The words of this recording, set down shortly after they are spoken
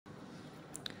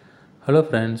Hello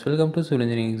friends, welcome to civil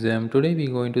engineering exam. Today we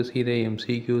are going to see the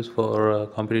MCQs for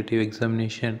competitive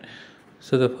examination.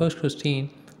 So the first question,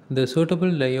 the suitable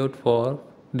layout for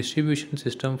distribution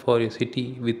system for a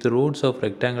city with roads of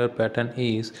rectangular pattern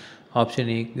is option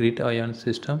A grid iron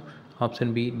system,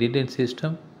 option B dead end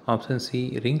system, option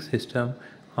C ring system,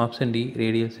 option D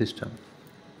radial system.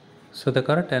 So the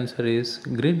correct answer is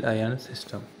grid iron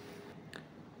system.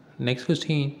 Next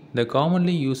question, the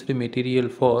commonly used material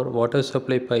for water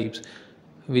supply pipes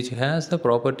which has the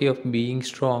property of being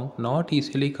strong, not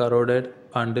easily corroded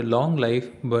and long life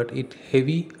but it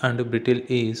heavy and brittle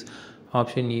is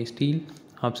option A steel,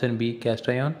 option B cast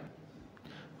iron,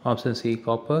 option C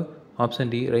copper,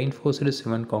 option D reinforced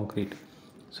cement concrete.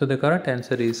 So the correct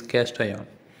answer is cast iron.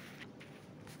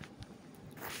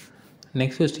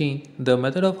 Next question, the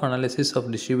method of analysis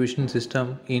of distribution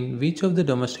system in which of the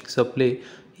domestic supply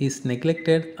is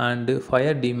neglected and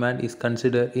fire demand is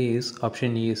considered is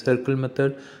option A circle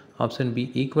method, option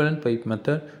B equivalent pipe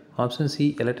method, option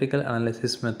C electrical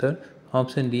analysis method,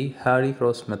 option D Hardy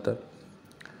cross method.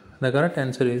 The correct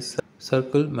answer is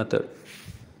circle method.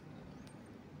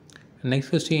 Next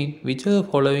question, which of the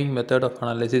following method of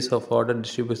analysis of water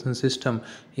distribution system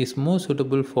is more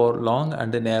suitable for long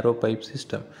and narrow pipe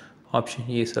system? Option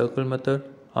A circle method,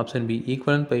 option B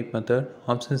equivalent pipe method,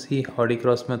 option C Hardy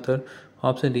cross method,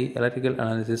 option D electrical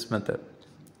analysis method.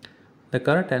 The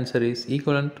correct answer is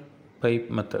equivalent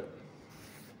pipe method.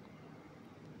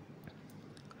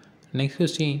 Next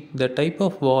question, the type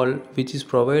of wall which is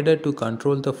provided to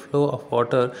control the flow of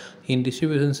water in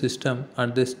distribution system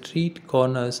at the street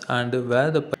corners and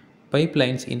where the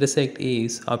pipelines intersect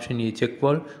is option A check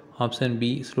wall, option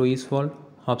B sluice wall,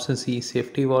 option C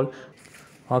safety wall,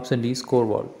 option D score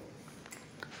wall.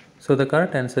 So the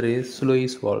correct answer is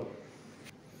sluice wall.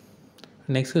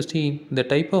 Next question, the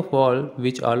type of wall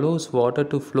which allows water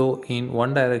to flow in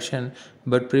one direction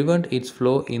but prevent its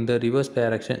flow in the reverse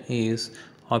direction is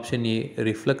option A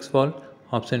reflux wall,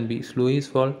 option B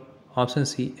sluice wall, option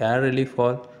C air relief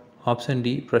wall, option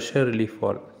D pressure relief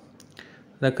wall.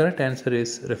 The correct answer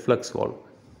is reflux wall.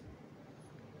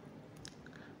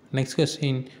 Next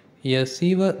question, a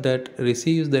sewer that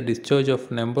receives the discharge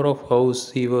of number of house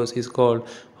sewers is called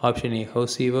option A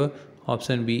house sewer,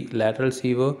 option B lateral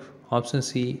sewer, option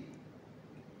C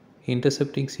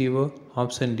intercepting sewer,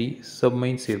 option D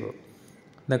submain sewer.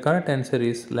 The correct answer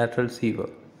is lateral sewer.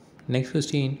 Next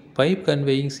question, pipe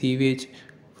conveying sewage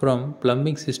from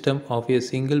plumbing system of a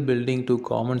single building to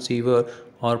common sewer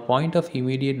or point of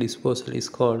immediate disposal is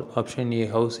called option A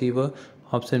house sewer,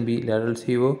 option B lateral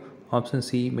sewer, option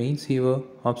C main sewer,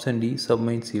 option D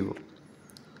submain sewer.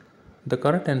 The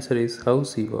correct answer is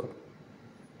house sewer.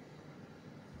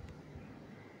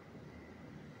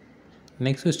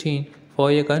 Next question,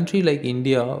 for a country like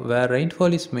India where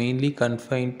rainfall is mainly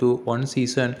confined to one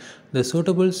season, the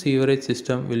suitable sewerage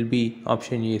system will be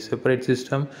option A separate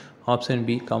system, option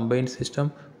B combined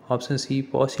system, option C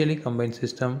partially combined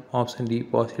system, option D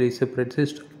partially separate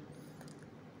system.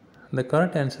 The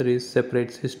correct answer is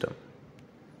separate system.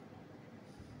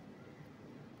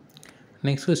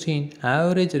 Next question,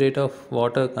 average rate of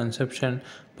water consumption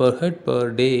per head per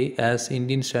day as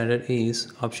Indian standard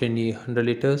is option A 100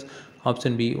 liters,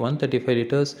 option B 135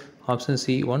 liters, option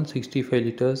C 165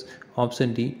 liters,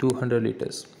 option D 200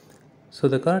 liters. So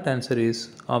the correct answer is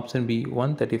option B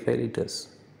 135 liters.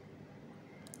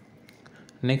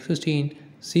 Next question,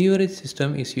 sewerage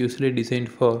system is usually designed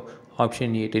for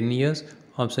option A 10 years,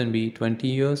 option B 20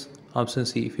 years, option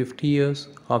C 50 years,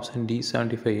 option D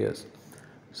 75 years.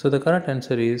 So the correct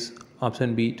answer is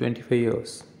option B 25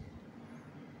 years.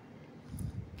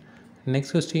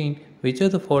 Next question, which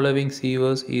of the following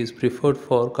sewers is preferred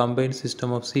for combined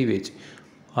system of sewage?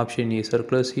 Option A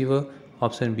circular sewer,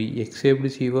 option B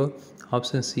X-shaped sewer,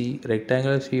 option C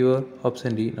rectangular sewer,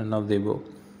 option D none of the above.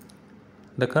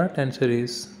 The correct answer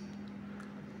is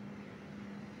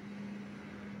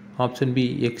option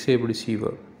B X-shaped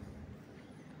sewer.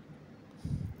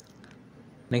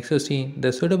 Next question,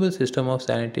 the suitable system of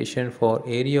sanitation for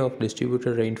area of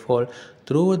distributed rainfall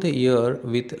throughout the year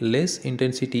with less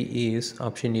intensity is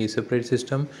option A separate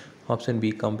system, option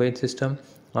B combined system,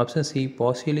 option C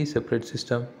partially separate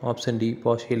system, option D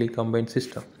partially combined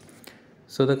system.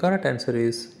 So the correct answer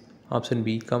is option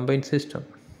B combined system.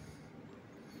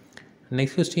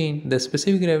 Next question, the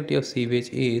specific gravity of sewage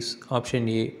is option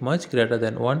A much greater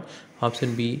than 1,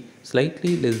 option B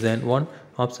slightly less than 1,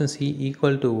 option C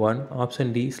equal to 1,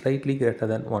 option D slightly greater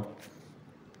than 1.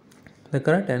 The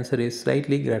correct answer is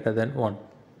slightly greater than 1.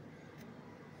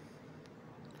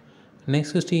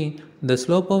 Next question, the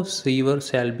slope of sewer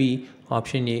shall be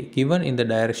option A given in the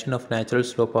direction of natural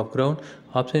slope of ground,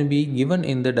 option B given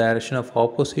in the direction of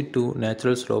opposite to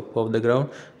natural slope of the ground,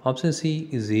 option C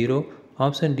is 0,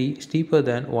 option D steeper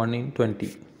than 1 in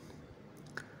 20.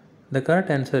 The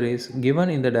correct answer is given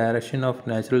in the direction of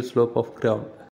natural slope of ground.